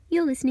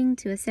You're listening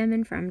to a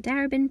sermon from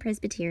Darebin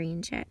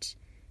Presbyterian Church.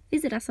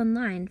 Visit us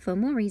online for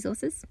more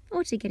resources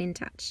or to get in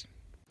touch.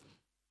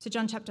 To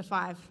John chapter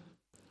 5.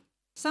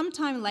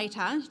 Sometime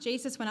later,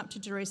 Jesus went up to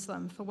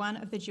Jerusalem for one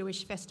of the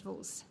Jewish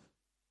festivals.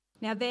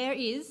 Now there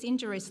is, in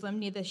Jerusalem,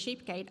 near the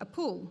sheep gate, a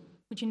pool,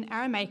 which in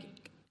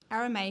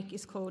Aramaic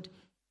is called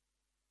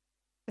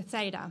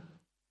Bethsaida,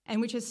 and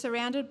which is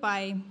surrounded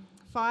by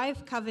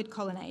 5 covered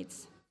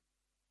colonnades.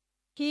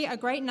 Here a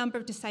great number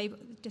of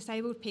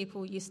disabled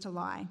people used to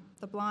lie,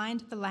 the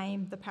blind, the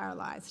lame, the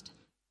paralysed.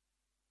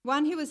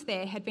 One who was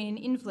there had been an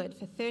invalid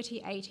for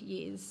 38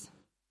 years.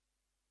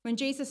 When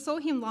Jesus saw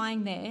him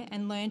lying there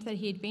and learned that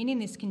he had been in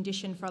this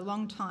condition for a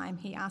long time,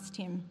 he asked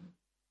him,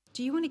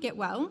 "Do you want to get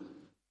well?"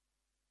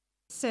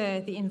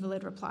 "Sir," the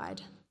invalid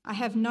replied, "I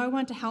have no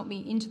one to help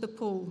me into the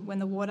pool when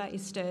the water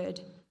is stirred.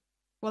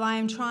 While I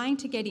am trying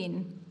to get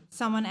in,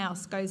 someone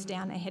else goes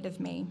down ahead of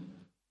me."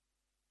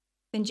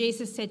 Then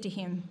Jesus said to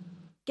him,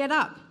 "Get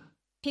up,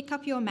 pick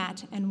up your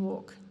mat and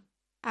walk."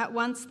 At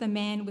once the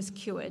man was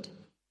cured.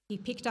 He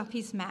picked up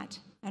his mat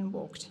and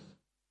walked.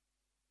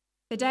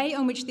 The day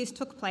on which this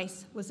took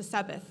place was the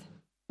Sabbath,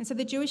 and so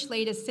the Jewish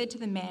leaders said to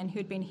the man who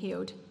had been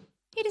healed,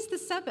 "It is the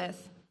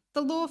Sabbath.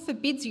 The law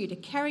forbids you to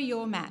carry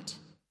your mat."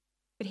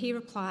 But he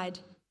replied,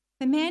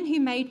 "The man who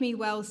made me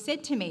well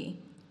said to me,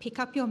 'Pick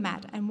up your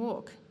mat and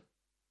walk.'"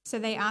 So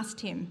they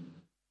asked him,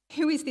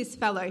 "Who is this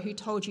fellow who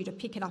told you to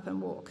pick it up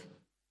and walk?"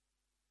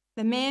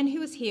 The man who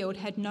was healed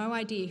had no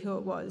idea who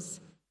it was,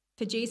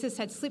 for Jesus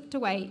had slipped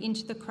away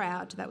into the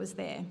crowd that was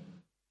there.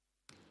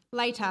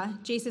 Later,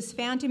 Jesus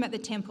found him at the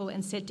temple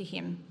and said to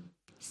him,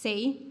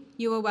 "See,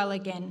 you are well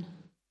again.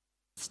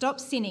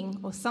 Stop sinning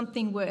or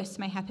something worse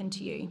may happen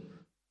to you."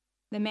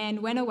 The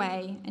man went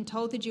away and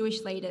told the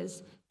Jewish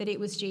leaders that it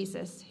was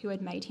Jesus who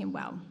had made him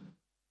well.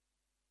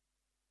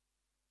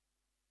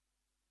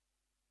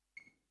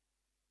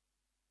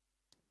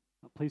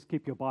 Please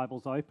keep your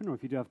Bibles open, or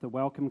if you do have the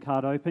welcome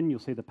card open, you'll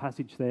see the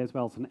passage there as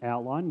well as an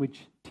outline,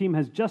 which Tim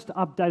has just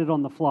updated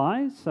on the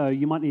fly, so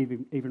you might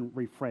need even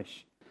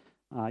refresh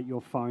your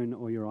phone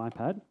or your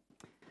iPad.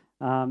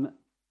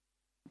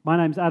 My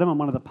name's Adam. I'm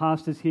one of the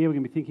pastors here. We're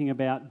going to be thinking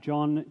about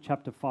John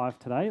chapter 5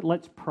 today.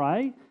 Let's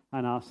pray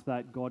and ask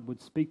that God would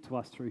speak to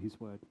us through his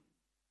word.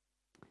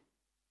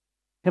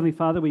 Heavenly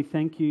Father, we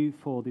thank you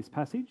for this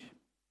passage.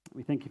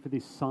 We thank you for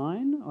this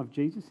sign of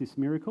Jesus, this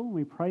miracle.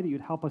 We pray that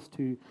you'd help us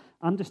to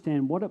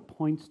understand what it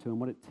points to and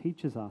what it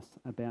teaches us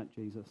about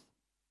Jesus.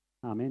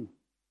 Amen.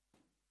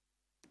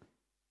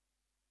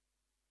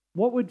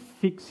 What would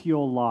fix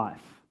your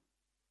life?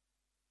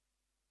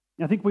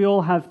 I think we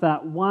all have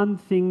that one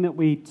thing that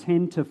we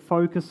tend to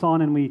focus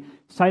on, and we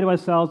say to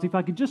ourselves, if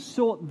I could just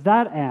sort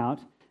that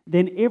out,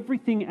 then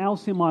everything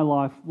else in my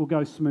life will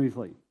go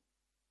smoothly.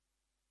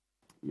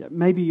 Yeah,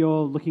 maybe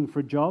you're looking for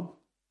a job,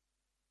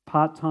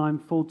 part-time,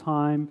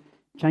 full-time,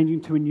 changing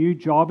to a new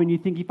job, and you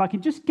think, if I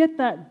can just get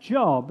that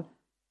job,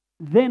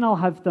 then I'll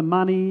have the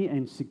money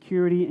and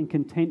security and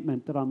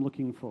contentment that I'm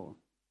looking for.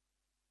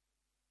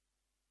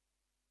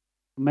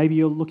 Maybe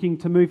you're looking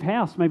to move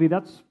house. Maybe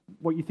that's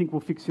what you think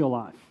will fix your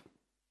life.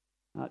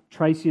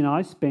 Tracy and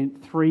I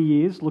spent 3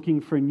 years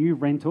looking for a new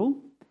rental,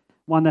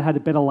 one that had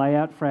a better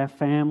layout for our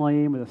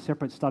family and with a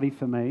separate study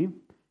for me.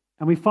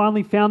 And we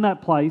finally found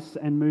that place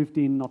and moved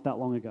in not that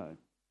long ago.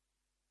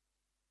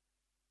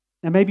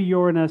 Now, maybe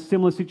you're in a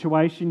similar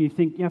situation. You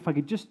think, if I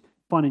could just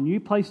find a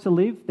new place to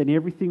live, then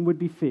everything would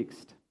be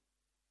fixed.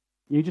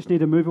 You just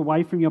need to move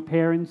away from your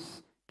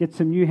parents, get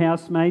some new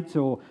housemates,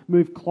 or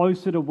move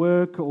closer to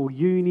work or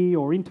uni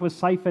or into a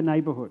safer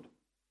neighbourhood.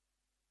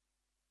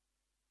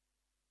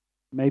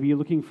 Maybe you're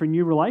looking for a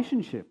new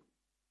relationship,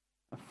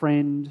 a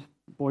friend,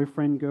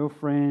 boyfriend,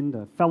 girlfriend,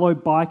 a fellow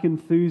bike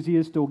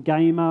enthusiast or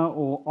gamer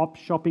or op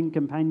shopping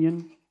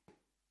companion.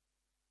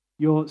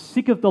 You're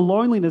sick of the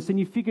loneliness and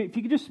you figure if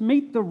you could just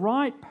meet the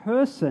right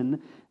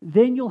person,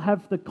 then you'll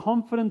have the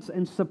confidence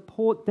and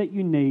support that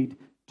you need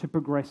to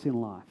progress in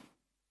life.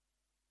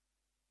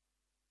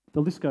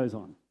 The list goes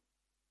on.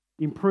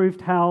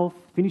 Improved health,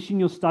 finishing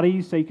your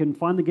studies so you can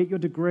finally get your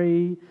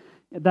degree,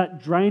 that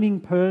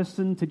draining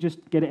person to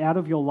just get out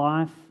of your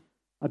life,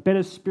 a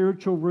better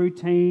spiritual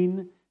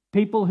routine,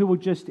 people who will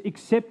just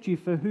accept you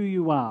for who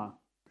you are,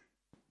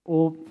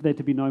 or for there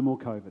to be no more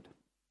COVID.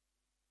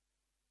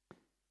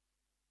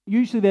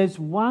 Usually there's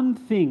one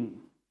thing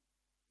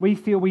we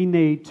feel we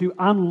need to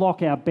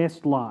unlock our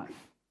best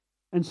life.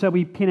 And so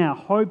we pin our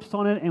hopes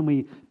on it and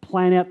we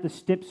plan out the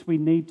steps we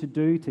need to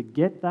do to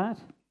get that.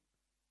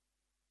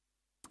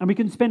 And we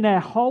can spend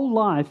our whole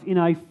life in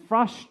a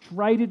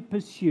frustrated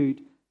pursuit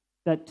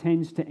that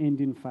tends to end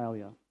in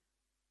failure.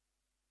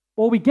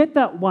 Or we get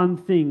that one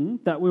thing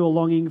that we were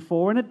longing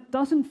for and it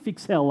doesn't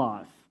fix our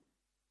life.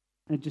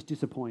 And it just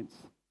disappoints.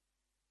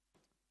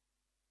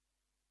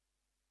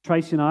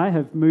 Tracy and I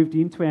have moved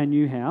into our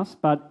new house,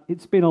 but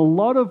it's been a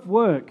lot of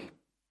work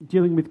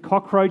dealing with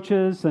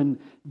cockroaches and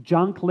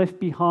junk left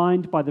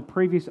behind by the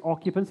previous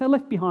occupants. They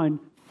left behind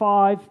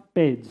 5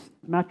 beds,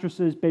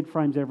 mattresses, bed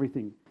frames,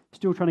 everything.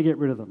 Still trying to get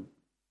rid of them.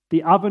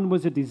 The oven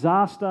was a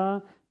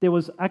disaster. there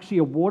was actually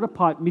a water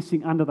pipe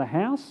missing under the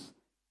house.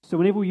 So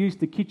whenever we used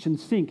the kitchen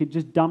sink, it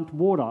just dumped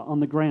water on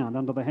the ground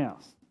under the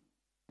house.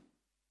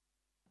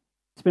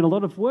 It's been a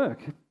lot of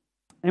work,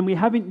 and we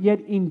haven't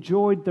yet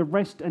enjoyed the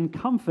rest and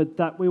comfort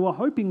that we were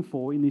hoping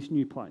for in this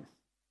new place.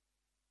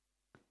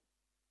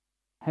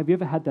 Have you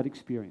ever had that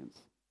experience?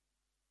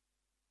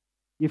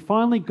 You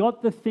finally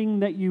got the thing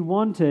that you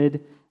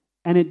wanted,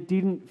 and it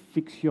didn't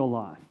fix your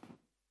life.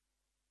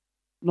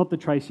 Not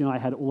that Tracy and I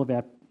had all of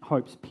our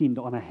hopes pinned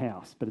on a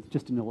house, but it's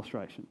just an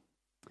illustration.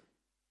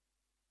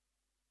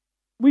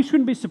 We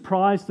shouldn't be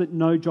surprised that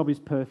no job is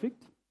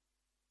perfect,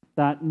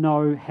 that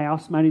no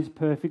housemate is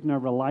perfect, no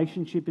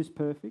relationship is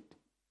perfect.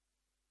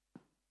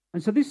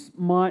 And so this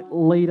might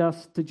lead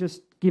us to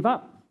just give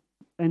up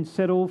and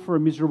settle for a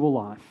miserable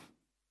life.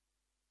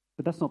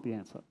 But that's not the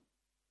answer.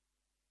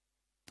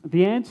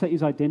 The answer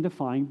is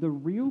identifying the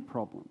real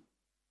problem.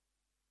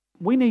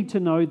 We need to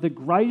know the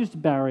greatest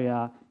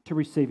barrier to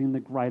receiving the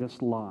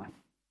greatest life.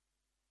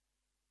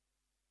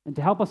 And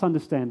to help us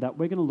understand that,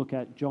 we're going to look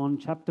at John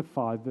chapter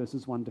 5,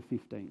 verses 1 to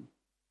 15.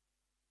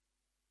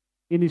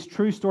 In this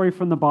true story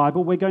from the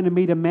Bible, we're going to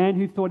meet a man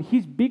who thought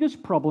his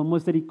biggest problem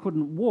was that he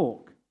couldn't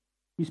walk,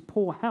 his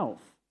poor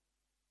health.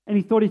 And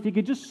he thought if he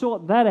could just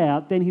sort that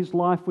out, then his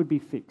life would be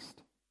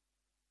fixed.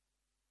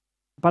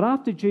 But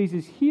after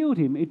Jesus healed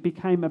him, it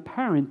became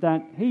apparent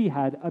that he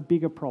had a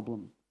bigger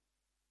problem,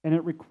 and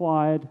it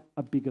required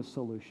a bigger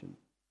solution.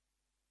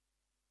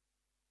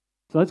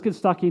 So let's get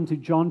stuck into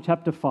John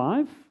chapter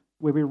 5,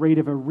 where we read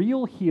of a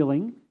real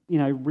healing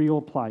in a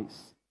real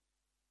place.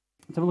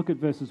 Let's have a look at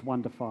verses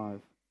 1 to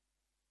 5.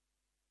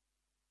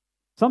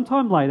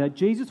 Sometime later,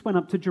 Jesus went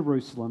up to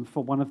Jerusalem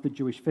for one of the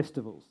Jewish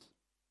festivals.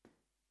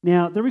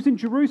 Now, there is in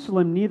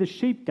Jerusalem near the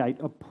sheep gate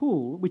a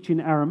pool, which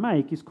in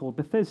Aramaic is called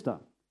Bethesda,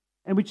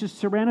 and which is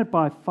surrounded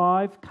by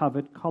 5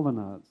 covered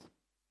colonnades.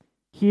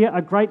 Here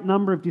a great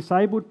number of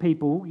disabled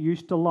people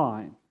used to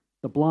lie,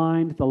 the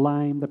blind, the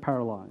lame, the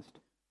paralysed.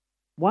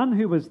 One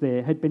who was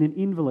there had been an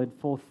invalid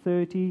for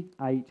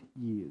 38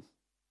 years.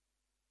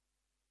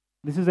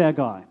 This is our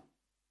guy,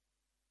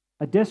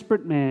 a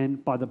desperate man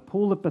by the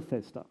pool of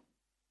Bethesda.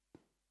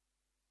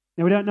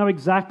 Now, we don't know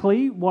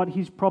exactly what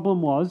his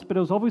problem was, but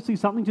it was obviously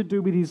something to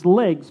do with his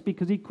legs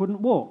because he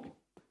couldn't walk.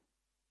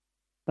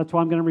 That's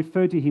why I'm going to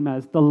refer to him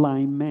as the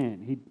lame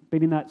man. He'd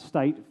been in that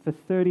state for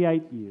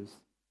 38 years.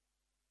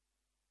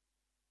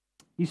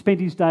 He spent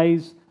his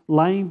days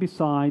laying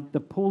beside the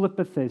pool of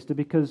Bethesda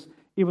because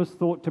it was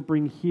thought to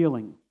bring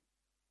healing.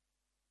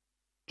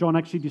 John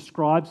actually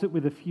describes it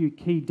with a few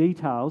key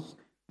details,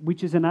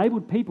 which has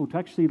enabled people to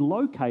actually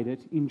locate it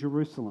in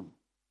Jerusalem.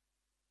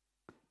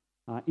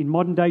 In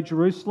modern-day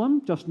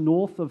Jerusalem, just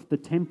north of the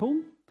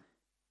Temple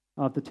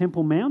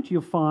Mount,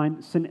 you'll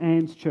find St.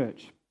 Anne's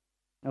Church.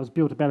 That was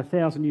built about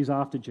 1,000 years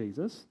after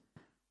Jesus.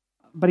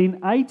 But in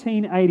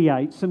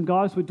 1888, some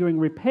guys were doing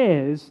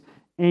repairs,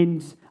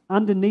 and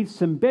underneath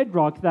some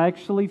bedrock, they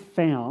actually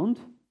found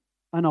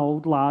an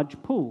old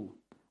large pool.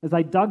 As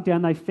they dug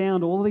down, they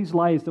found all these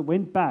layers that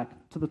went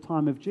back to the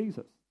time of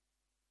Jesus.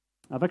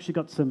 I've actually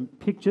got some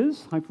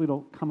pictures. Hopefully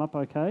it'll come up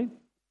okay.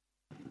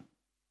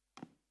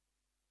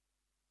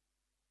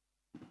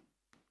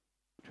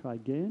 Try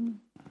again.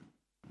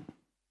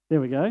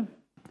 There we go.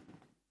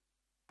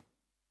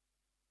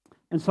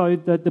 And so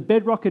the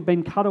bedrock had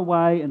been cut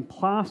away and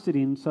plastered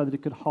in so that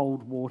it could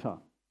hold water.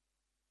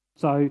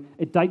 So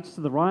it dates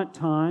to the right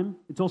time.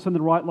 It's also in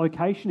the right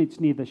location. It's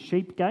near the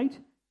Sheep Gate,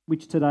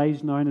 which today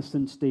is known as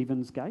St.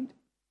 Stephen's Gate.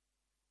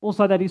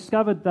 Also, they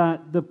discovered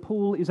that the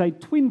pool is a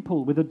twin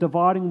pool with a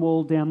dividing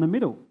wall down the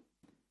middle.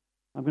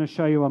 I'm going to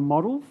show you a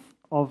model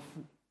of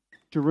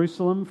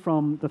Jerusalem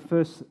from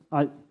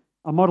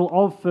a model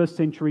of first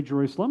century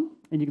Jerusalem,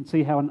 and you can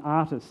see how an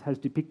artist has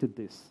depicted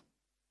this.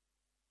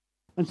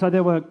 And so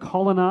there were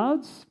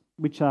colonnades,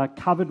 which are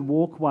covered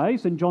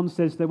walkways, and John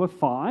says there were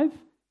 5,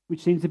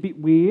 which seems a bit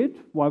weird.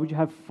 Why would you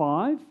have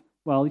 5?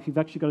 Well, if you've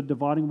actually got a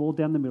dividing wall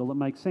down the middle, it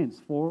makes sense.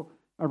 4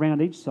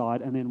 around each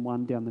side and then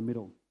 1 down the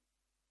middle.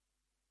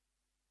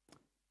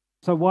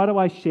 So why do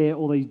I share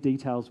all these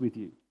details with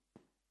you?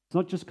 It's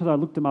not just because I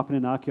looked them up in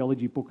an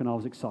archaeology book and I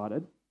was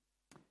excited.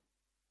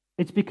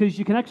 It's because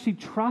you can actually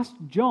trust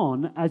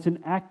John as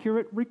an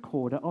accurate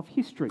recorder of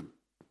history.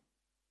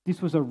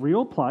 This was a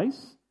real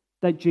place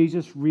that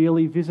Jesus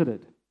really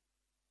visited.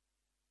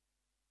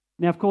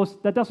 Now, of course,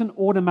 that doesn't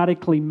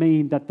automatically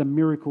mean that the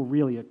miracle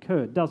really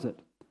occurred, does it?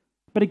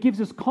 But it gives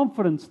us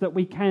confidence that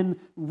we can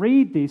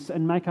read this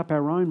and make up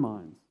our own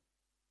minds.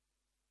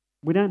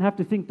 We don't have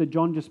to think that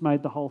John just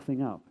made the whole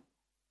thing up.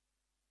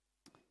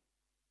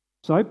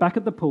 So, back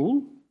at the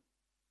pool,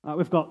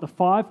 we've got the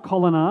 5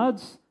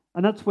 colonnades,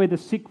 and that's where the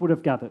sick would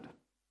have gathered.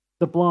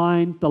 The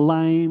blind, the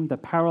lame, the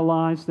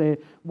paralysed, they're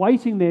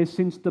waiting there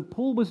since the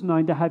pool was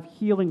known to have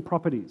healing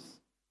properties.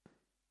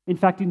 In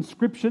fact,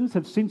 inscriptions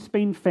have since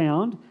been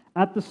found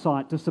at the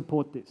site to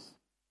support this.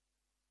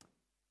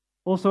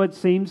 Also, it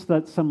seems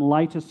that some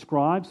later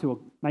scribes who are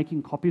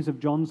making copies of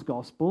John's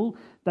Gospel,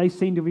 they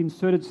seem to have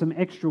inserted some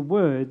extra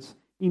words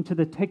into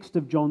the text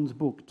of John's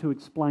book to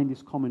explain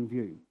this common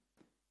view.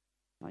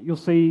 You'll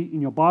see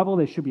in your Bible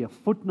there should be a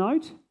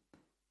footnote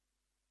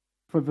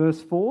for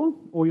verse 4,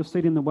 or you'll see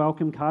it in the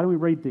welcome card, and we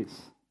read this.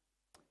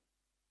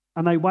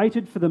 And they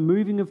waited for the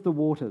moving of the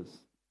waters.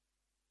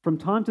 From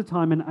time to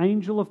time, an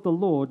angel of the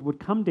Lord would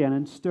come down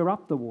and stir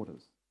up the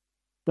waters.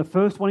 The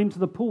first one into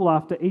the pool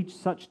after each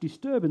such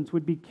disturbance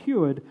would be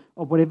cured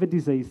of whatever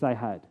disease they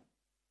had.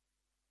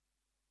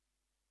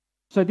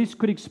 So this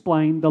could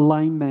explain the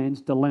lame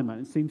man's dilemma.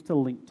 It seems to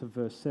link to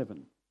verse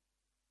 7.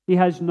 He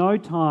has no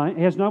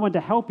one to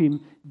help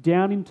him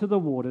down into the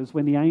waters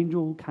when the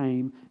angel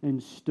came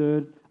and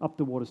stirred up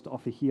the waters to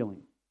offer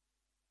healing.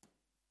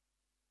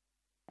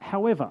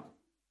 However,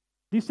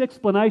 this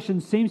explanation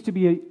seems to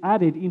be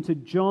added into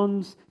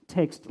John's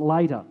text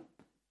later,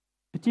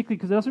 particularly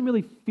because it doesn't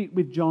really fit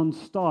with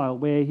John's style,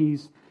 where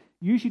he's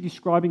usually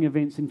describing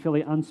events in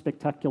fairly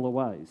unspectacular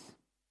ways.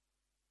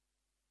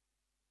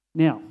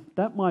 Now,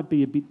 that might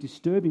be a bit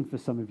disturbing for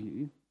some of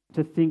you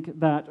to think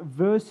that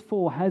verse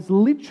 4 has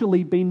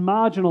literally been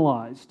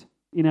marginalised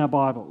in our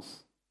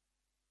Bibles.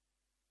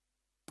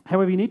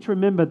 However, you need to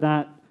remember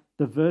that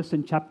the verse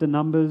and chapter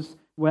numbers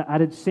were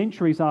added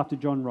centuries after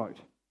John wrote.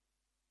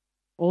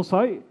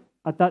 Also,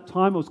 at that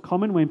time, it was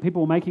common when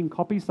people were making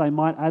copies, they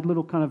might add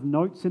little kind of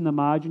notes in the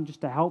margin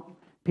just to help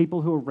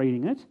people who are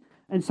reading it.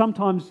 And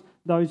sometimes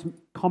those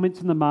comments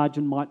in the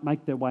margin might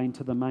make their way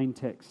into the main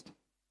text.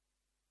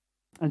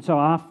 And so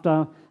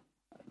after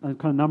a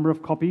kind of number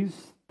of copies,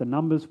 the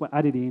numbers were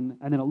added in,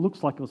 and then it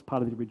looks like it was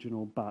part of the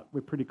original, but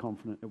we're pretty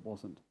confident it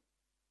wasn't.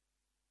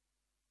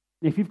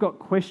 If you've got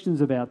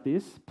questions about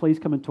this, please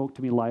come and talk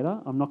to me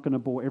later. I'm not going to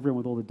bore everyone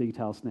with all the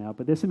details now,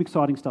 but there's some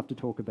exciting stuff to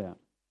talk about.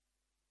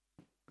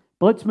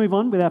 But let's move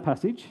on with our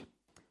passage.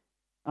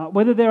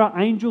 Whether there are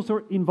angels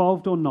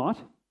involved or not,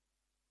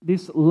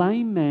 this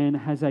lame man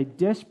has a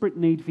desperate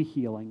need for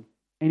healing,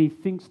 and he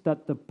thinks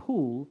that the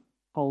pool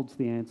holds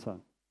the answer.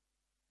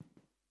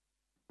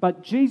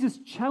 But Jesus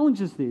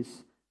challenges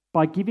this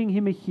by giving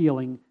him a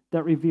healing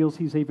that reveals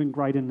his even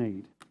greater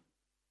need.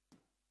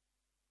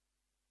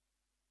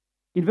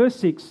 In verse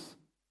 6,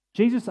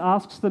 Jesus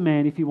asks the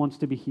man if he wants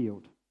to be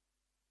healed.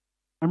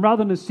 And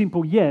rather than a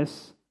simple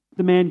yes,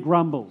 the man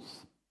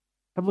grumbles.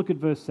 Have a look at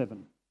verse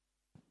 7.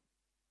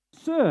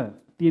 Sir,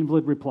 the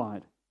invalid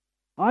replied,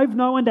 I've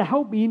no one to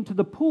help me into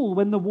the pool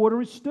when the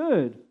water is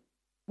stirred.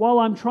 While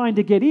I'm trying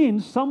to get in,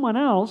 someone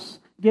else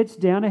gets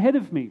down ahead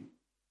of me.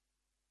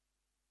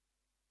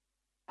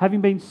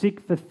 Having been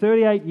sick for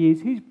 38 years,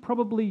 he's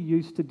probably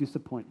used to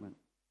disappointment.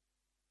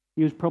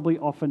 He was probably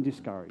often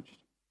discouraged.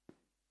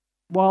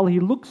 While he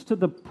looks to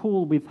the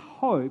pool with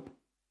hope,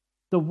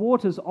 the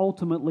waters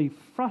ultimately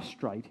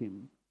frustrate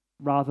him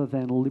rather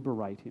than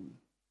liberate him.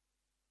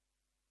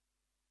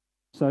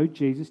 So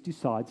Jesus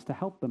decides to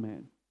help the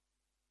man.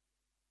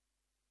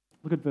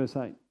 Look at verse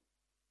 8.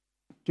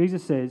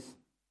 Jesus says,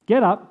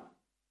 Get up,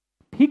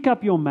 pick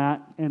up your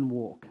mat and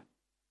walk.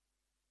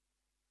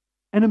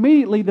 And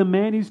immediately the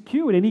man is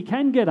cured and he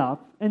can get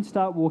up and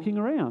start walking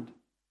around.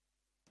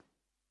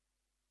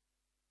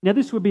 Now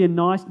this would be a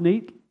nice,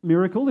 neat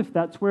miracle if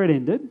that's where it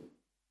ended.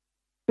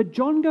 But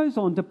John goes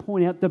on to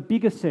point out the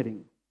bigger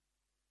setting.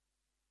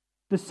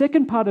 The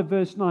second part of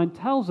verse 9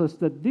 tells us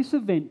that this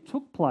event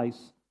took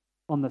place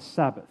on the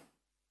Sabbath,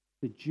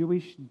 the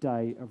Jewish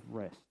day of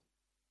rest.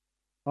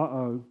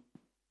 Uh-oh.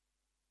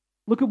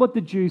 Look at what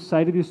the Jews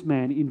say to this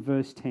man in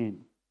verse 10.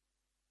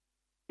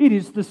 It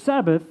is the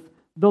Sabbath.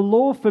 The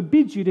law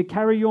forbids you to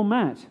carry your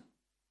mat.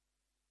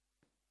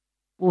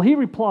 Well, he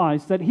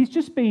replies that he's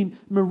just been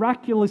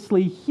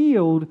miraculously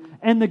healed,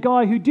 and the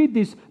guy who did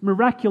this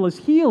miraculous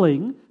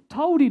healing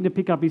told him to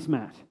pick up his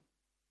mat.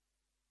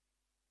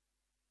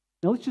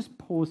 Now let's just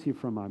pause here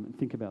for a moment and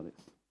think about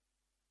this.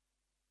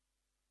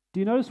 Do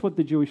you notice what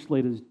the Jewish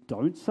leaders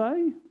don't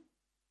say?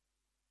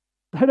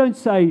 They don't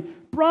say,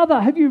 Brother,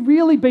 have you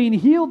really been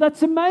healed?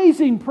 That's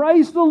amazing.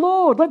 Praise the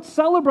Lord. Let's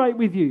celebrate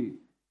with you.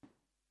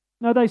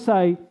 No, they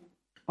say,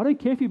 I don't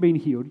care if you've been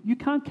healed. You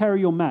can't carry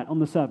your mat on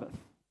the Sabbath.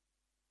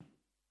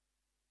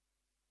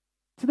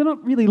 So they're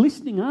not really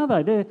listening, are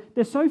they?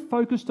 They're so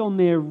focused on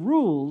their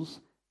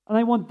rules, and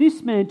they want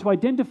this man to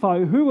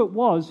identify who it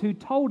was who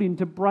told him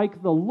to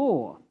break the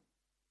law.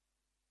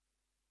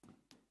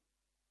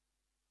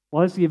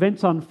 Well, as the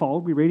events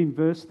unfold, we read in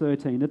verse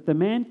 13 that the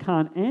man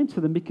can't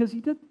answer them because he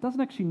doesn't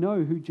actually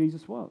know who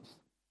Jesus was.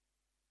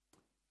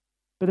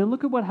 But then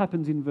look at what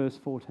happens in verse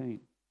 14.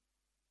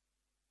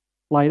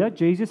 Later,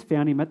 Jesus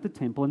found him at the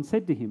temple and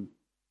said to him,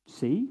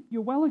 See,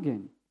 you're well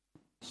again.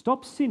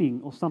 Stop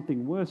sinning or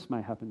something worse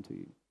may happen to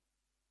you.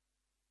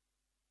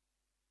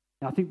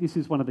 Now, I think this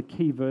is one of the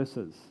key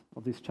verses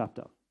of this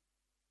chapter.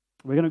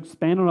 We're going to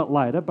expand on it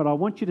later, but I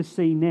want you to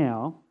see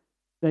now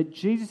that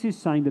Jesus is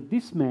saying that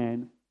this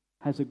man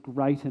has a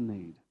greater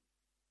need.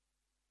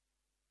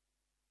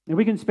 Now,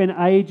 we can spend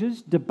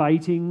ages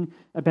debating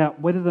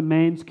about whether the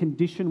man's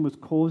condition was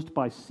caused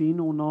by sin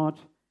or not.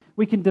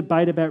 We can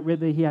debate about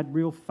whether he had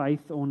real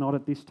faith or not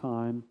at this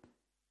time.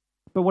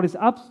 But what is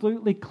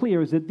absolutely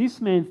clear is that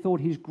this man thought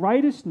his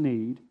greatest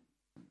need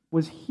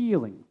was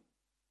healing,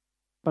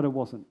 but it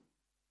wasn't.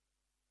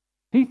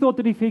 He thought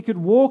that if he could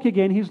walk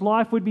again, his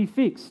life would be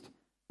fixed.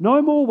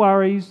 No more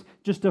worries,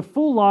 just a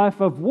full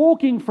life of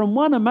walking from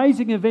one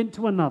amazing event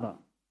to another.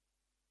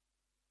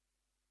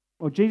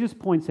 Well, Jesus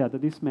points out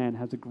that this man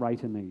has a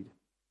greater need,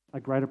 a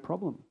greater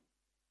problem.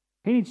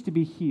 He needs to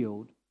be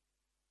healed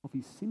of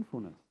his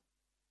sinfulness.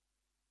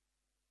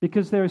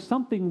 Because there is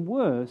something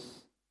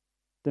worse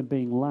than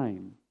being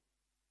lame.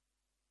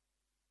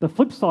 The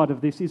flip side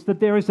of this is that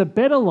there is a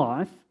better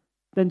life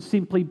than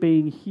simply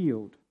being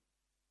healed.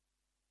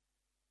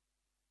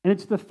 And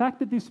it's the fact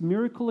that this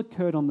miracle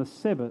occurred on the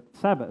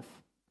Sabbath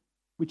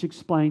which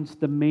explains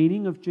the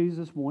meaning of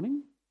Jesus'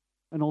 warning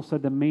and also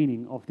the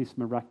meaning of this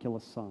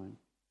miraculous sign.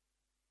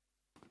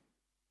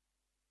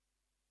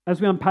 As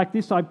we unpack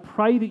this, I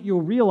pray that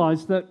you'll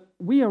realise that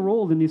we are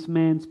all in this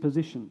man's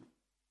position.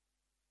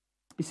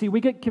 You see,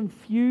 we get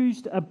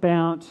confused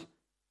about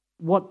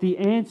what the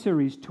answer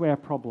is to our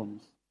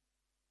problems,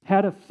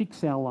 how to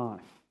fix our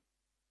life.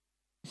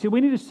 So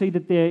we need to see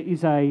that there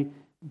is a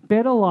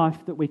better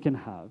life that we can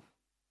have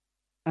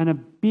and a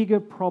bigger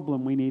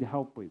problem we need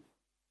help with.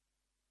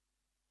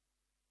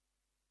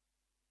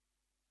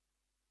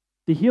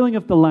 The healing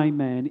of the lame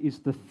man is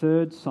the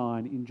third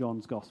sign in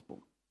John's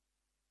Gospel.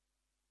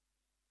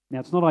 Now,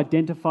 it's not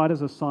identified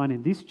as a sign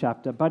in this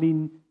chapter, but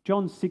in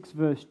John 6,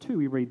 verse 2,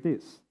 we read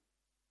this.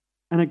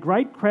 And a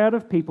great crowd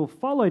of people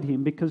followed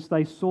him because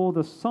they saw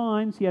the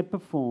signs he had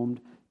performed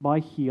by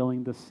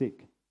healing the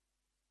sick.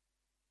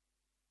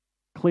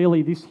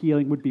 Clearly, this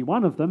healing would be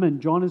one of them,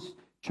 and John has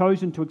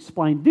chosen to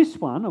explain this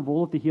one of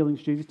all of the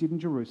healings Jesus did in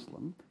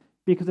Jerusalem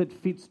because it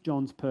fits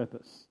John's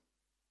purpose.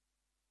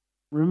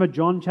 Remember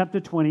John chapter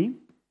 20?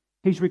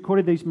 He's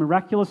recorded these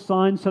miraculous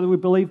signs so that we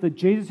believe that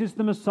Jesus is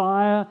the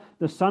Messiah,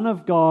 the Son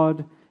of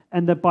God,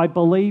 and that by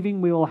believing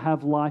we will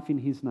have life in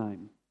his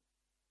name.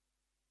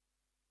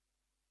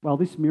 Well,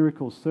 this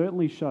miracle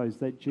certainly shows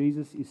that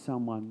Jesus is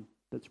someone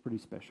that's pretty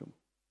special.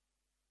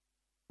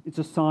 It's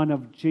a sign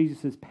of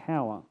Jesus'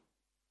 power,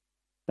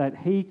 that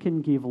he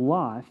can give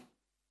life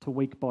to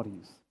weak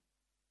bodies.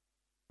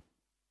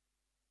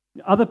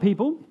 Other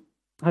people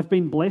have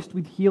been blessed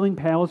with healing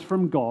powers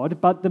from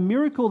God, but the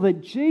miracle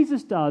that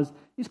Jesus does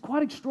is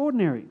quite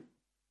extraordinary.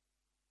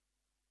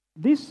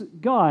 This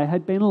guy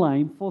had been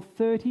lame for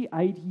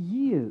 38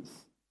 years.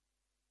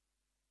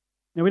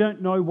 Now, we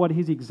don't know what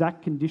his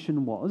exact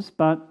condition was,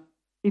 but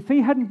if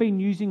he hadn't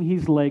been using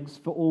his legs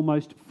for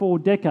almost 4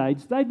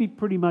 decades, they'd be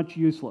pretty much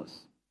useless.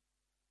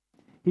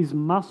 His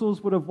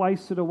muscles would have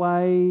wasted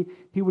away.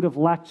 He would have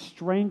lacked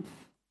strength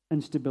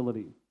and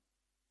stability.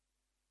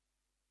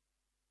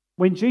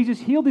 When Jesus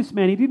healed this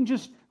man, he didn't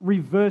just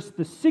reverse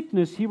the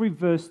sickness, he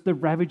reversed the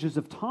ravages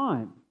of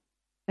time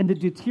and the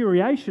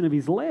deterioration of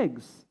his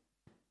legs.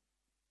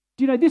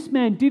 Do you know, this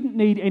man didn't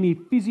need any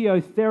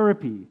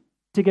physiotherapy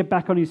to get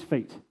back on his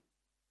feet.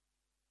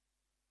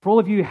 For all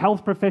of you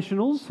health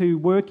professionals who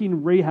work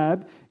in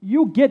rehab,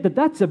 you'll get that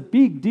that's a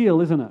big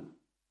deal, isn't it?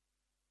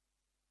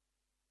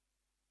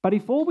 But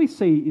if all we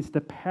see is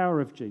the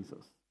power of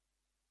Jesus,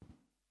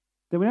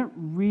 then we don't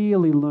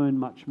really learn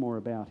much more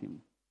about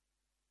him.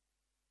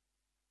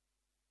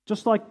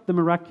 Just like the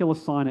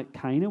miraculous sign at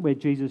Cana where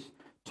Jesus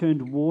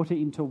turned water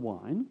into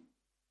wine,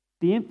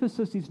 the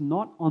emphasis is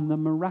not on the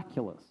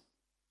miraculous.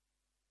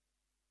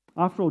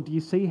 After all, do you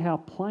see how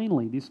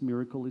plainly this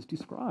miracle is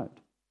described?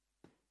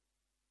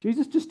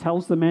 Jesus just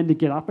tells the man to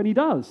get up and he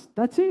does.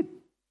 That's it.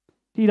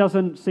 He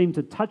doesn't seem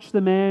to touch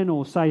the man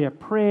or say a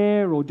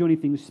prayer or do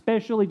anything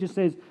special. He just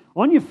says,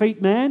 "On your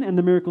feet, man," and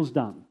the miracle's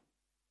done.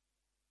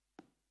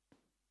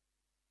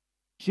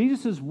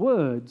 Jesus'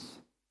 words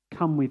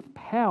come with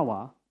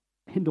power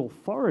and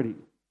authority.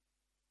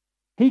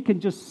 He can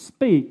just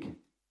speak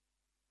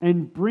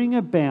and bring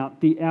about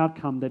the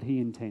outcome that he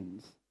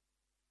intends.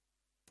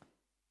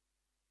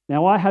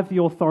 Now, I have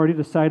the authority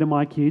to say to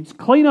my kids,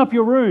 "Clean up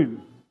your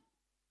room."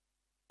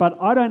 But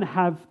I don't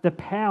have the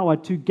power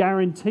to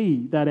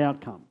guarantee that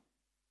outcome.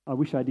 I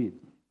wish I did.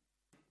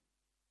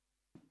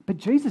 But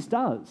Jesus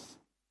does,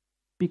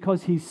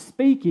 because his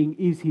speaking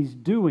is his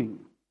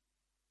doing.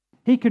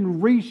 He can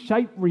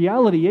reshape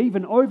reality,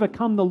 even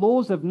overcome the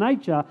laws of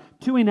nature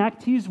to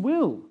enact his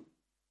will.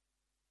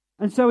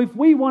 And so if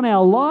we want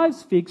our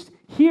lives fixed,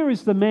 here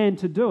is the man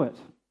to do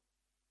it.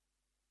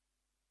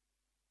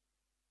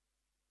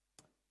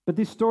 But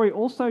this story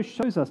also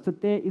shows us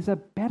that there is a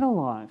better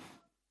life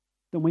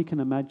than we can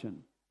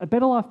imagine. A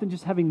better life than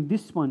just having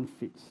this one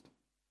fixed.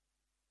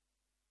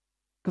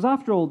 Because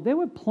after all, there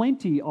were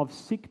plenty of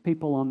sick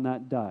people on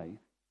that day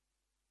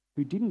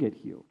who didn't get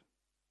healed.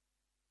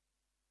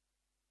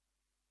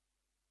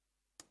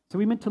 So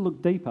we meant to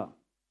look deeper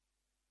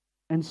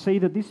and see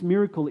that this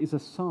miracle is a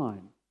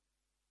sign.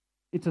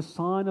 It's a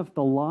sign of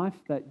the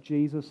life that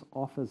Jesus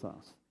offers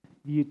us,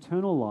 the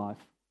eternal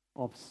life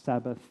of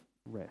Sabbath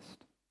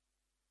rest.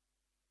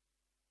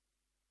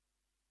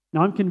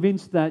 Now, I'm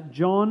convinced that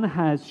John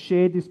has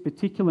shared this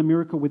particular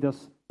miracle with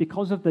us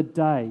because of the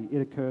day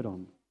it occurred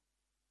on.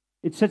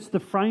 It sets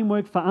the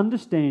framework for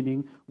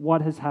understanding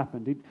what has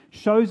happened. It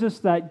shows us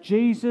that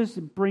Jesus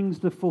brings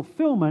the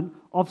fulfillment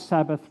of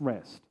Sabbath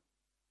rest.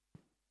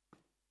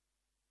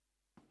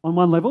 On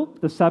one level,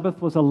 the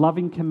Sabbath was a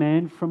loving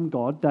command from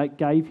God that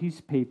gave his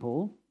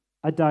people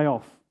a day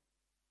off,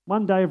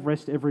 one day of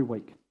rest every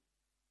week.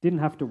 Didn't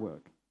have to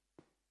work.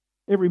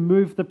 It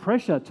removed the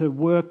pressure to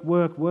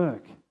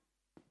work.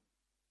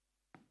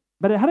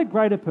 But it had a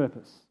greater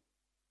purpose.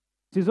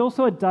 It was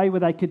also a day where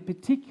they could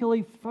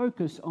particularly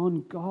focus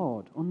on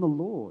God, on the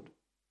Lord.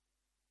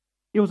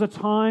 It was a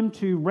time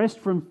to rest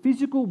from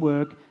physical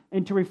work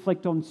and to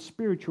reflect on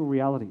spiritual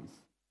realities.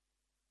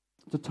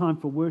 It's a time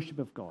for worship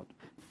of God,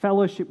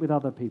 fellowship with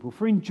other people,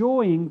 for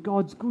enjoying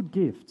God's good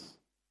gifts.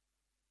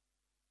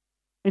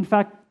 In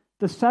fact,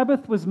 the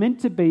Sabbath was meant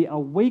to be a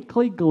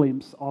weekly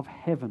glimpse of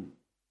heaven.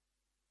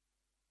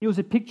 It was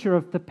a picture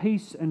of the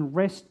peace and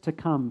rest to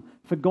come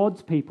for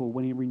God's people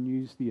when he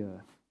renews the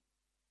earth.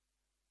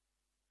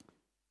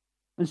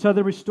 And so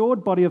the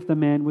restored body of the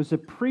man was a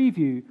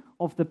preview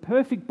of the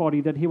perfect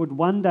body that he would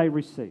one day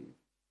receive.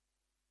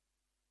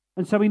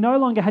 And so he no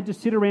longer had to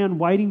sit around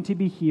waiting to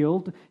be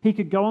healed. He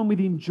could go on with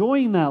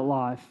enjoying that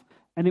life,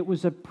 and it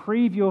was a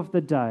preview of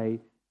the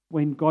day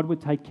when God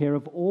would take care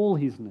of all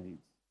his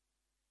needs.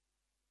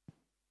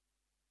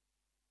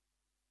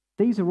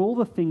 These are all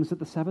the things that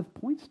the Sabbath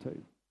points to.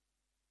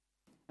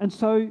 And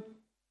so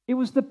it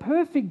was the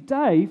perfect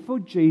day for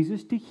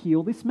Jesus to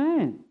heal this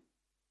man.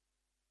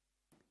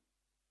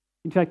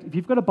 In fact, if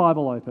you've got a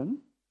Bible open,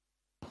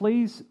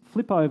 please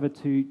flip over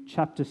to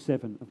chapter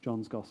 7 of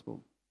John's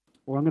Gospel.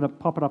 Or I'm going to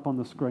pop it up on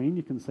the screen.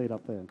 You can see it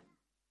up there.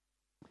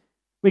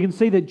 We can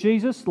see that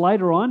Jesus,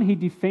 later on, he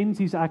defends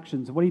his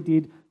actions, what he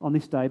did on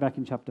this day back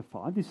in chapter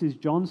 5. This is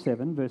John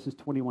 7, verses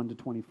 21 to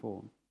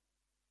 24.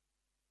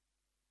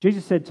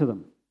 Jesus said to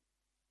them,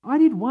 "I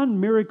did one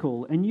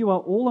miracle, and you are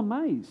all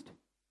amazed.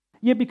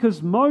 Yet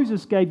because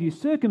Moses gave you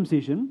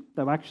circumcision,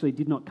 though actually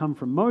did not come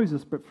from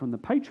Moses, but from the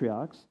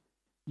patriarchs,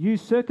 you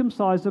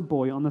circumcised a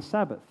boy on the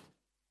Sabbath.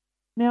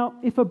 Now,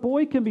 if a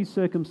boy can be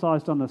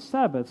circumcised on the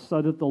Sabbath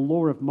so that the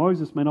law of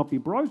Moses may not be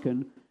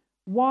broken,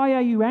 why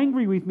are you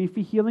angry with me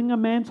for healing a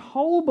man's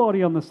whole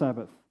body on the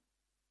Sabbath?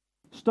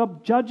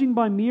 Stop judging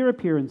by mere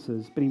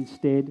appearances, but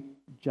instead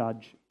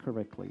judge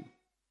correctly."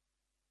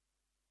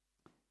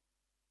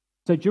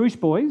 So Jewish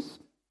boys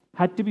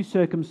had to be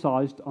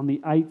circumcised on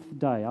the 8th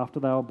day after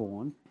they were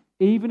born,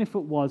 even if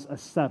it was a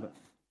Sabbath,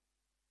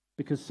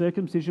 because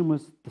circumcision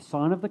was the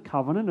sign of the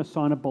covenant, a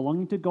sign of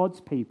belonging to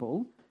God's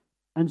people,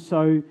 and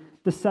so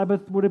the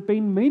Sabbath would have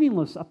been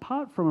meaningless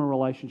apart from a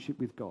relationship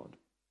with God.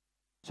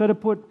 So to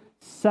put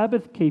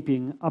Sabbath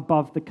keeping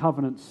above the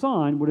covenant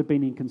sign would have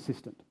been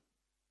inconsistent.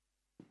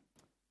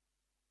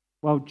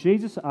 Well,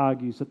 Jesus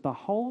argues that the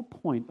whole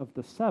point of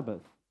the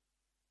Sabbath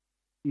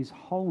is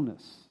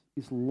wholeness,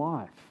 is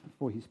life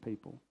for his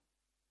people.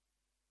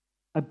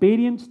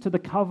 Obedience to the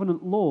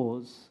covenant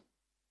laws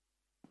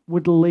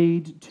would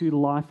lead to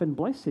life and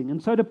blessing.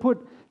 And so to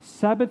put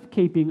Sabbath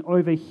keeping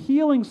over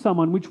healing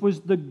someone, which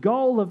was the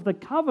goal of the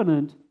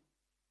covenant,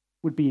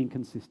 would be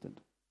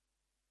inconsistent.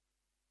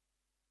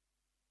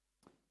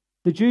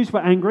 The Jews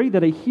were angry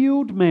that a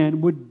healed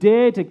man would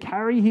dare to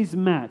carry his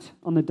mat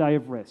on the day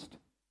of rest,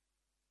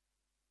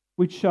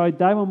 which showed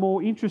they were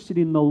more interested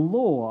in the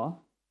law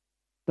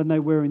than they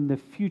were in the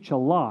future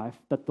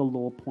life that the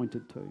law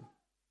pointed to.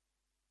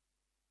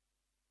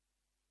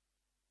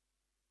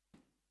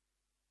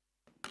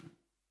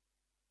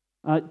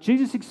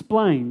 Jesus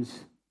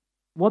explains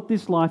what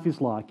this life is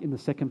like in the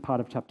second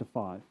part of chapter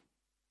 5.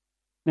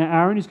 Now,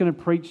 Aaron is going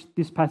to preach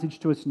this passage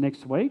to us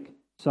next week,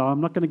 so I'm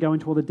not going to go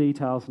into all the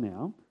details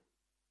now,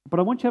 but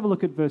I want you to have a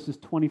look at verses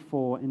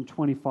 24 and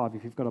 25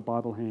 if you've got a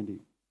Bible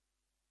handy.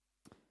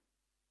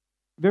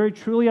 "Very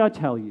truly I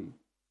tell you,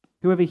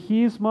 whoever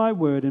hears my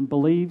word and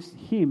believes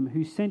him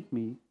who sent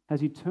me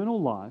has eternal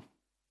life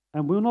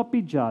and will not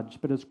be judged,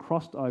 but has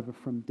crossed over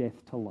from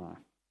death to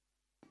life.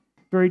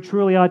 Very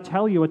truly I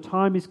tell you, a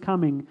time is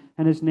coming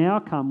and has now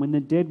come when the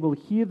dead will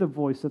hear the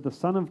voice of the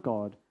Son of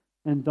God,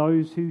 and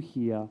those who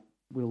hear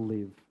will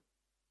live."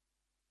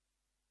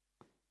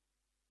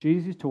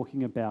 Jesus is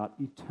talking about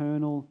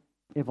eternal,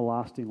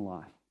 everlasting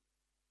life.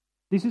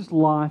 This is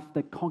life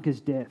that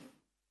conquers death,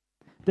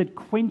 that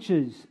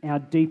quenches our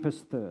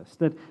deepest thirst,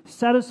 that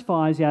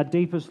satisfies our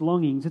deepest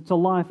longings. It's a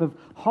life of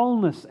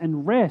wholeness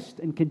and rest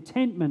and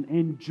contentment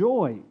and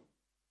joy.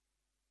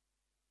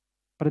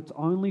 But it's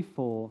only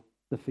for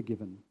the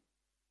forgiven.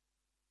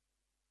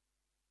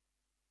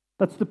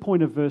 That's the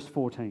point of verse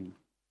 14.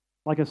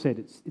 Like I said,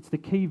 it's the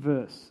key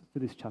verse for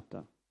this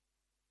chapter.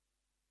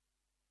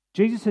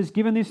 Jesus has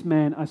given this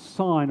man a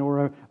sign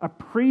or a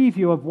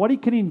preview of what he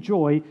can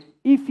enjoy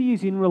if he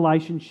is in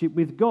relationship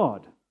with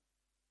God.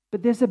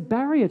 But there's a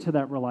barrier to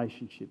that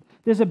relationship.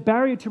 There's a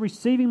barrier to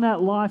receiving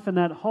that life and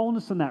that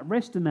wholeness and that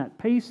rest and that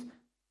peace.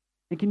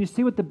 And can you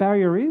see what the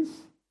barrier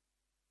is?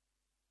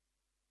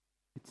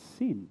 It's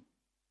sin.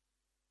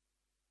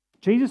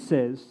 Jesus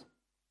says,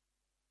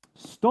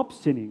 stop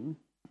sinning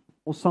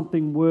or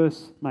something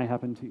worse may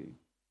happen to you.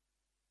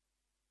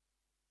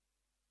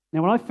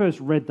 Now, when I first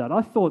read that,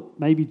 I thought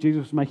maybe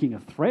Jesus was making a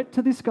threat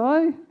to this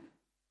guy.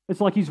 It's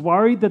like he's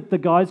worried that the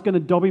guy's going to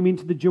dob him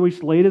into the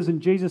Jewish leaders,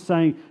 and Jesus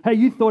saying, hey,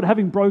 you thought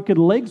having broken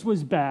legs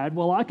was bad.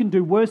 Well, I can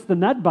do worse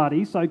than that,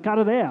 buddy, so cut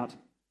it out.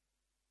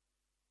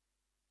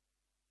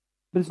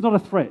 But it's not a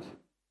threat.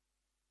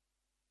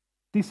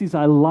 This is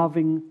a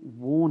loving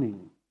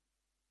warning.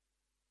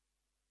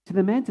 See,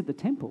 the man's at the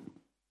temple.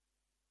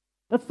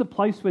 That's the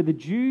place where the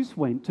Jews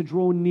went to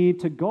draw near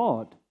to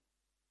God,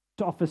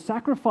 to offer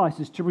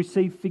sacrifices, to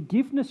receive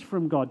forgiveness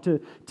from God,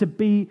 to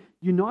be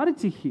united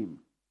to Him.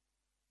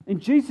 And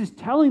Jesus is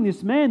telling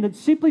this man that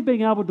simply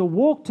being able to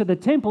walk to the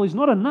temple is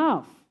not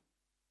enough.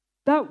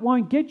 That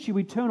won't get you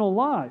eternal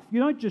life. You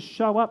don't just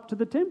show up to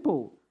the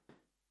temple.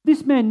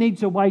 This man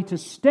needs a way to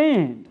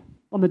stand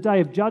on the day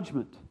of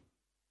judgment.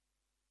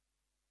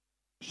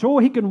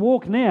 Sure, he can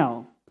walk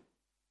now,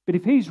 but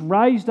if he's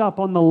raised up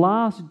on the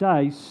last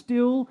day,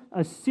 still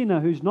a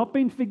sinner who's not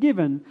been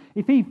forgiven,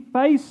 if he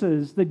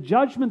faces the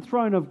judgment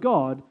throne of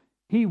God,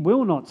 he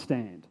will not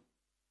stand.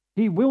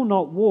 He will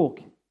not walk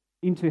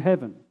into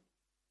heaven.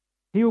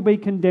 He will be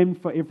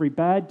condemned for every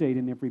bad deed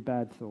and every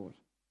bad thought.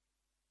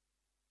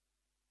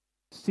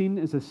 Sin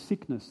is a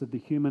sickness of the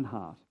human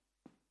heart,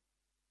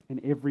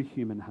 and every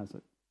human has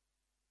it.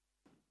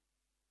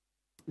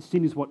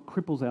 Sin is what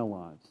cripples our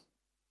lives,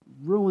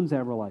 ruins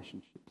our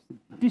relationships,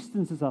 it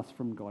distances us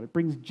from God, it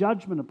brings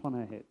judgment upon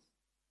our heads.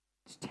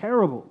 It's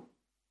terrible.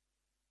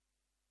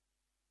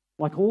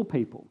 Like all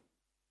people,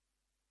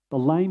 the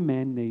lame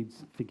man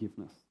needs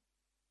forgiveness.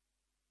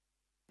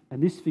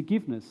 And this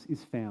forgiveness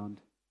is found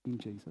in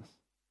Jesus.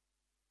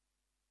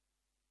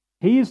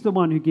 He is the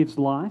one who gives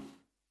life,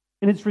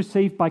 and it's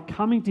received by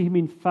coming to Him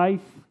in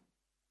faith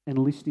and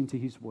listening to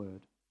His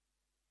word.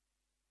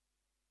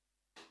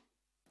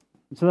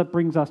 And so that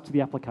brings us to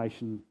the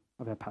application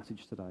of our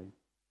passage today.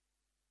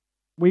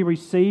 We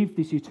receive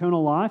this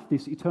eternal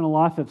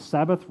life of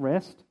Sabbath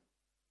rest,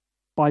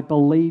 by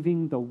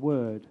believing the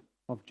word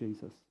of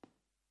Jesus.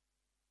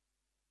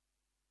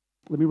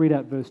 Let me read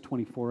out verse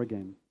 24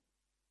 again.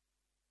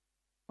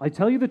 I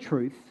tell you the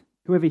truth,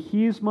 whoever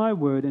hears my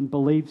word and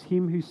believes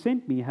Him who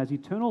sent me has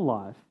eternal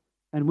life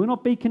and will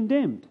not be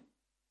condemned.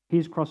 He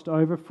has crossed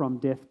over from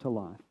death to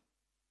life.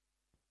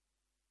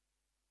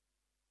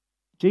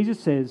 Jesus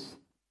says,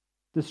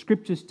 the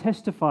scriptures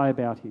testify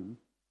about Him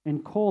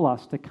and call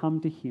us to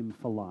come to Him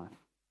for life.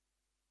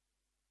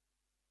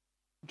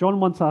 John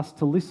wants us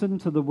to listen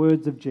to the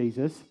words of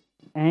Jesus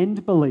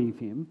and believe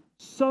Him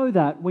so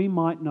that we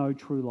might know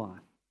true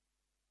life.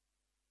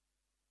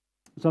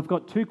 So I've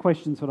got two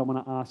questions that I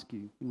want to ask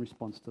you in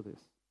response to this.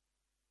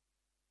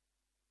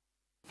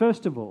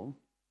 First of all,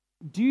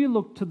 do you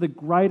look to the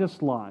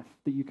greatest life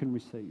that you can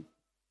receive?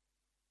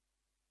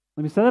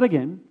 Let me say that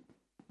again.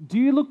 Do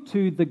you look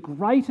to the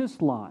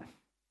greatest life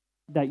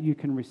that you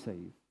can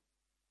receive?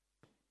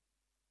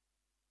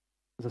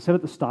 As I said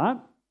at the start,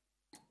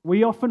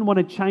 we often want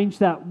to change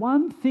that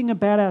one thing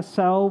about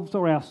ourselves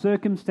or our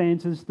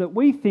circumstances that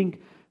we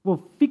think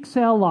will fix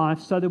our life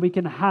so that we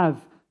can have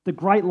the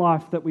great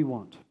life that we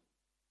want.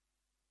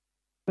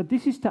 But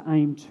this is to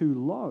aim too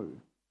low.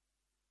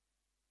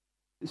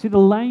 See, the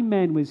lame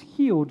man was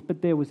healed,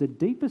 but there was a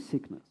deeper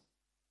sickness,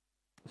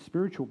 a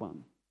spiritual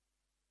one.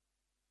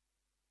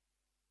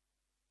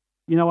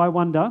 You know, I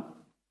wonder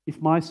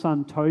if my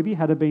son Toby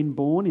had been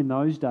born in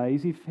those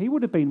days, if he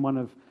would have been one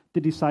of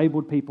the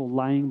disabled people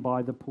laying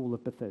by the pool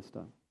of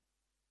Bethesda.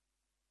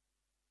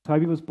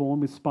 Toby was born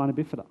with spina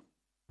bifida,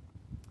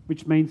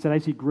 which means that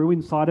as he grew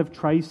inside of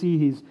Tracy,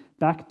 his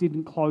back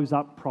didn't close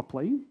up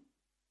properly,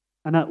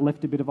 and that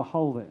left a bit of a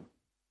hole there.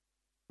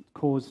 It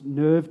caused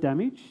nerve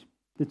damage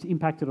that's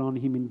impacted on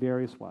him in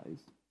various ways.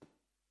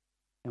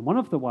 And one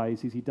of the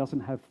ways is he doesn't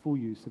have full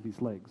use of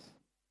his legs.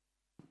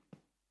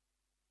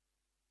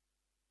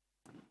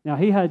 Now,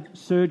 he had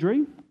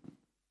surgery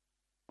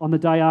on the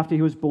day after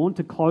he was born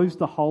to close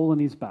the hole in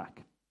his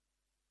back.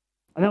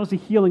 And that was a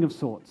healing of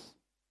sorts.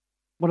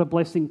 What a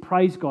blessing.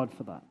 Praise God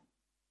for that.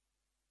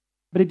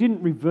 But it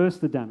didn't reverse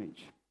the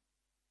damage.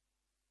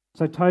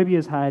 So Toby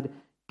has had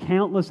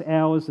countless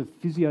hours of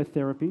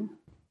physiotherapy.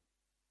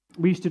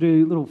 We used to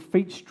do little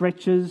feet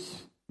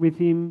stretches with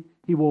him.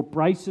 He wore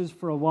braces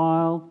for a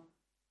while,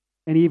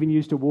 and he even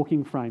used a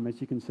walking frame, as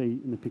you can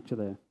see in the picture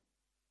there.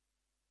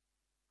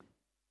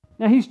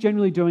 Now, he's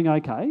generally doing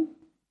okay,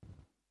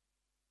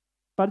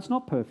 but it's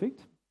not perfect.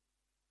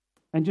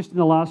 And just in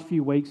the last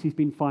few weeks, he's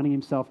been finding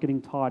himself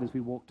getting tired as we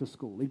walk to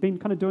school. He's been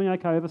kind of doing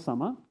okay over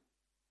summer.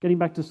 Getting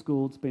back to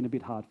school, it's been a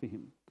bit hard for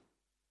him.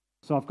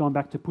 So I've gone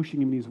back to pushing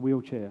him in his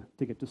wheelchair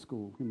to get to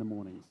school in the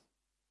mornings.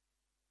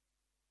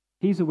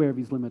 He's aware of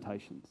his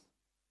limitations.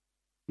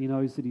 He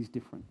knows that he's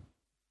different.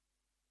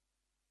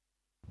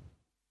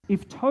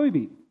 If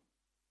Toby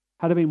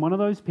had been one of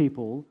those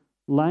people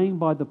laying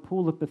by the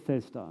pool of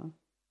Bethesda,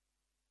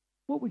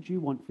 what would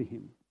you want for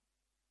him?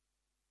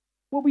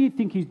 What would you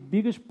think his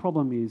biggest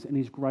problem is and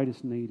his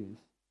greatest need is?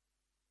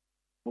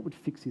 What would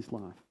fix his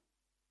life?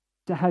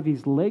 To have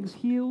his legs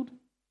healed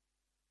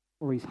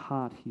or his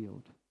heart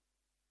healed?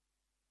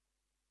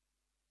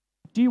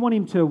 Do you want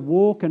him to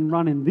walk and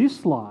run in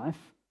this life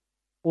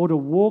or to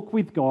walk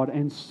with God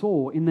and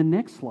soar in the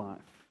next life?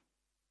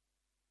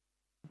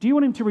 Do you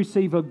want him to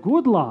receive a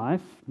good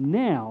life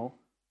now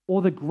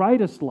or the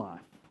greatest life?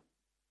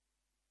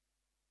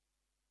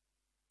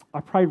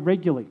 I pray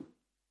regularly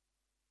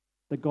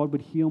that God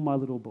would heal my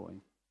little boy,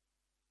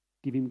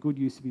 give him good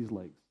use of his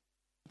legs.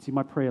 It's in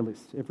my prayer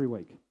list every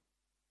week.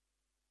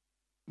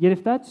 Yet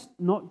if that's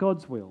not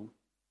God's will,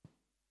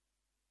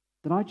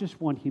 then I just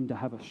want him to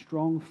have a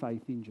strong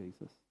faith in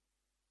Jesus.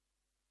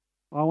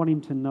 I want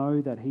him to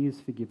know that he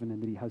is forgiven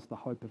and that he has the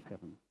hope of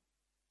heaven.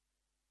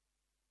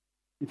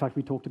 In fact,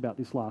 we talked about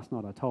this last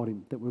night. I told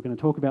him that we were going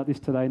to talk about this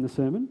today in the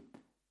sermon.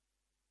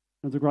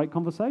 It was a great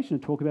conversation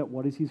to talk about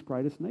what is his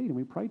greatest need, and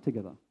we prayed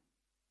together.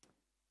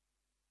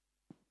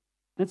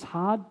 And it's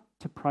hard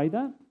to pray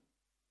that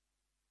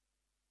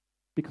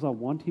because I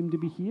want him to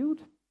be healed.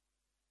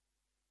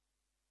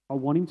 I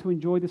want him to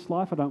enjoy this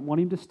life. I don't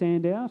want him to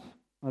stand out.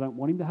 I don't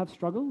want him to have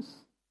struggles.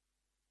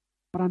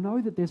 But I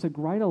know that there's a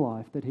greater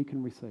life that he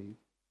can receive.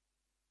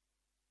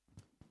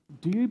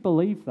 Do you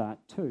believe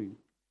that too?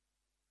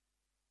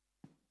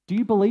 Do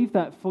you believe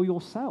that for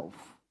yourself?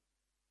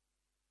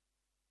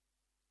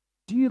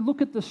 Do you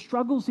look at the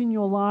struggles in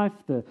your life,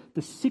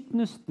 the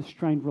sickness, the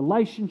strained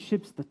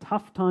relationships, the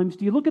tough times?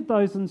 Do you look at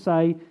those and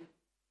say,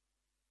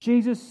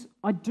 Jesus,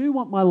 I do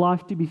want my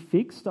life to be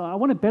fixed. I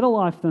want a better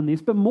life than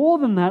this. But more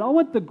than that, I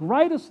want the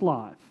greatest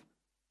life.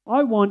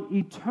 I want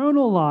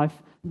eternal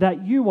life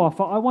that you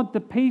offer. I want the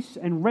peace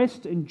and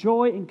rest and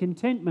joy and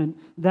contentment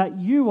that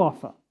you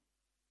offer.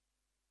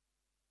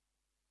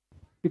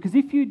 Because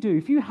if you do,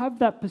 if you have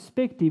that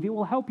perspective, it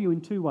will help you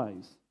in two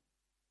ways.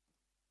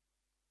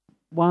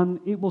 One,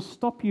 it will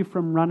stop you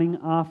from running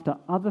after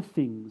other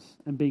things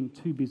and being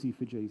too busy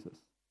for Jesus.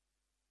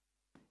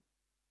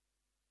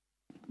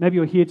 Maybe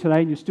you're here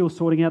today and you're still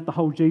sorting out the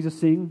whole Jesus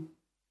thing.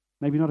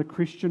 Maybe you're not a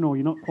Christian or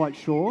you're not quite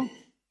sure.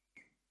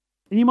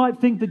 And you might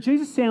think that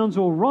Jesus sounds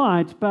all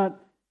right, but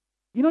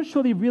you're not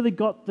sure that you really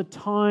got the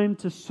time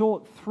to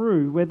sort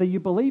through whether you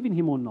believe in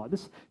him or not.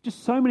 There's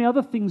just so many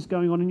other things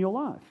going on in your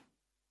life.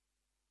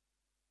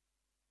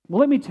 Well,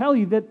 let me tell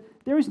you that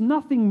there is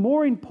nothing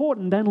more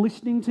important than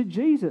listening to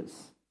Jesus.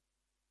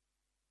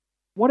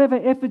 Whatever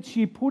efforts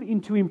you put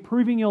into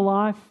improving your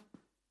life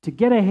to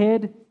get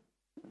ahead,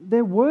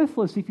 they're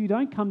worthless if you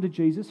don't come to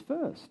Jesus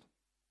first.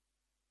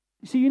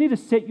 So you need to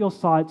set your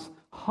sights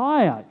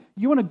higher.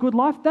 You want a good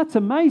life? That's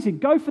amazing.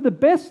 Go for the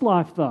best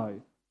life,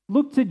 though.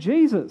 Look to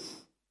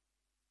Jesus.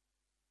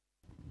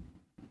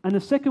 And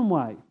the second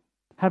way,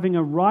 having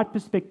a right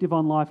perspective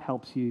on life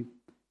helps you,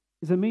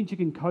 is it means you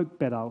can cope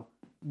better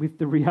with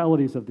the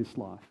realities of this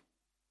life.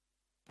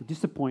 The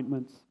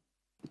disappointments,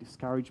 the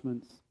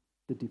discouragements,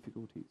 the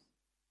difficulties.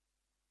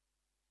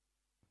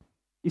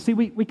 You see,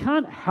 we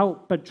can't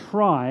help but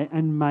try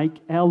and make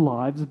our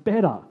lives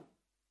better.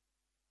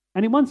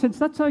 And in one sense,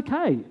 that's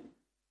okay.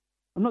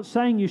 I'm not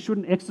saying you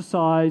shouldn't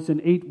exercise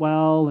and eat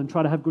well and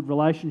try to have good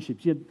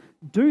relationships. You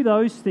do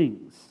those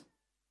things.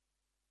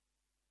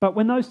 But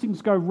when those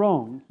things go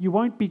wrong, you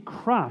won't be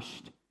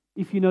crushed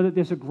if you know that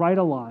there's a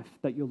greater life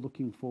that you're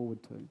looking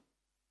forward to.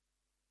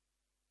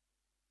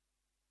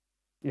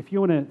 If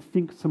you want to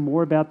think some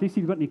more about this, if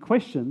you've got any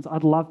questions,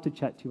 I'd love to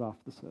chat to you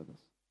after the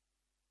service.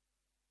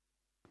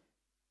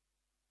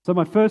 So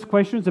my first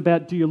question is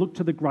about, do you look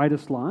to the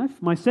greatest life?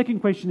 My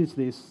second question is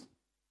this: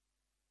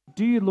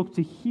 do you look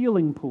to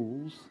healing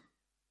pools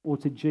or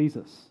to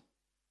Jesus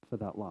for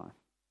that life?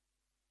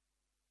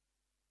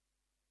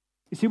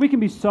 You see, we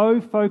can be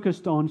so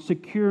focused on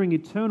securing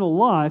eternal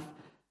life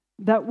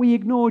that we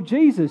ignore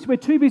Jesus. We're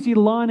too busy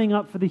lining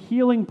up for the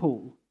healing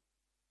pool.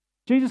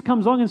 Jesus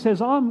comes along and says,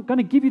 I'm going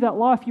to give you that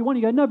life you want.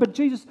 You go, no, but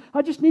Jesus,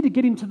 I just need to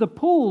get into the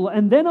pool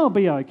and then I'll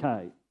be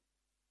okay.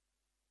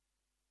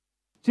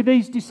 See,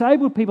 these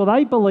disabled people,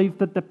 they believed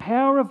that the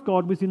power of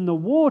God was in the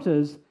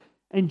waters,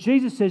 and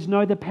Jesus says,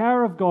 no, the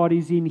power of God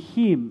is in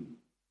Him.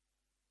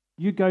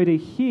 You go to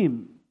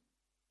Him.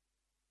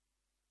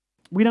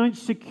 We don't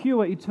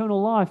secure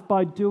eternal life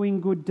by doing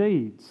good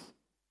deeds,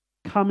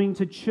 coming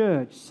to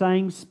church,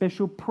 saying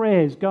special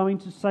prayers, going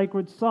to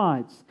sacred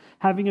sites,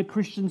 having a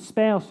Christian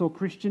spouse or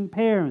Christian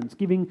parents,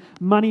 giving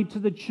money to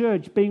the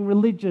church, being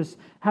religious,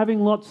 having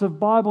lots of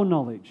Bible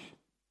knowledge.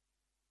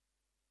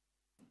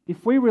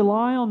 If we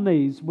rely on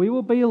these, we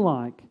will be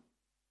like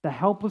the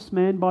helpless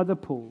man by the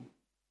pool,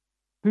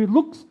 who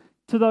looks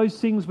to those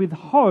things with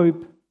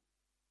hope,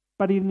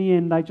 but in the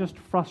end they just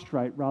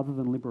frustrate rather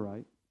than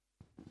liberate.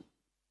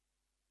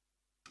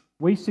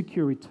 We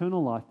secure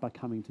eternal life by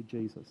coming to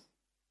Jesus.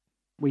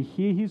 We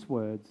hear His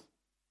words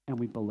and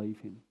we believe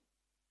Him.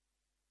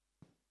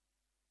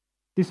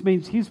 This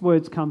means His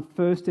words come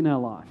first in our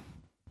life.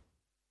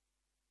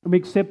 And we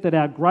accept that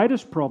our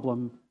greatest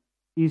problem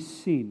is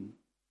sin,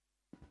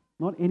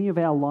 not any of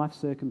our life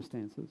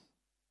circumstances.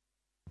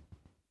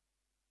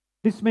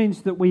 This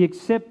means that we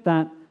accept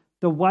that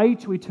the way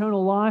to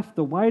eternal life,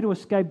 the way to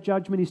escape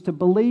judgment, is to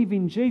believe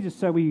in Jesus.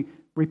 So we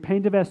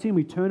repent of our sin,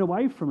 we turn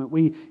away from it,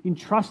 we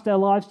entrust our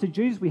lives to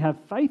Jesus, we have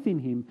faith in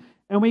Him,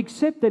 and we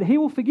accept that He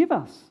will forgive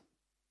us.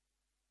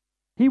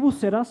 He will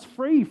set us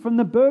free from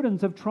the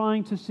burdens of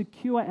trying to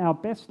secure our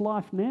best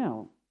life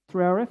now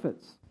through our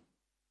efforts.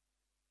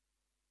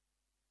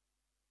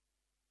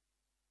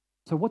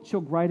 So what's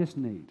your greatest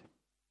need?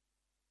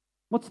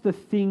 What's the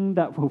thing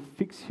that will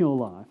fix your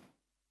life?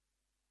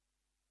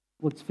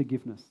 Well, it's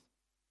forgiveness,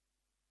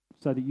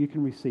 so that you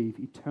can receive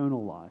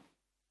eternal life,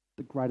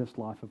 the greatest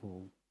life of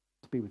all,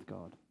 to be with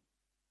God.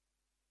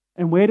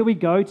 And where do we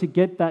go to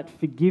get that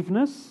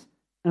forgiveness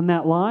and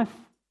that life?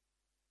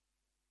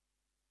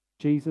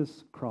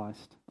 Jesus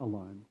Christ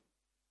alone,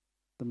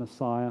 the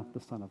Messiah,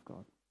 the Son of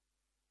God.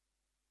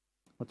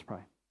 Let's pray.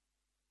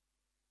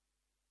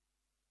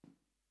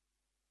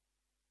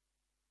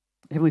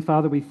 Heavenly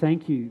Father, we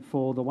thank you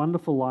for the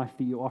wonderful life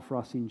that you offer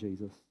us in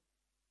Jesus.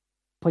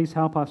 Please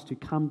help us to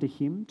come to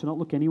him, to not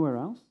look anywhere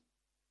else,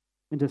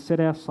 and to set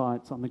our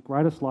sights on the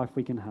greatest life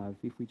we can have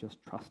if we just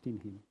trust in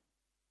him.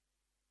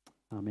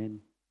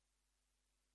 Amen.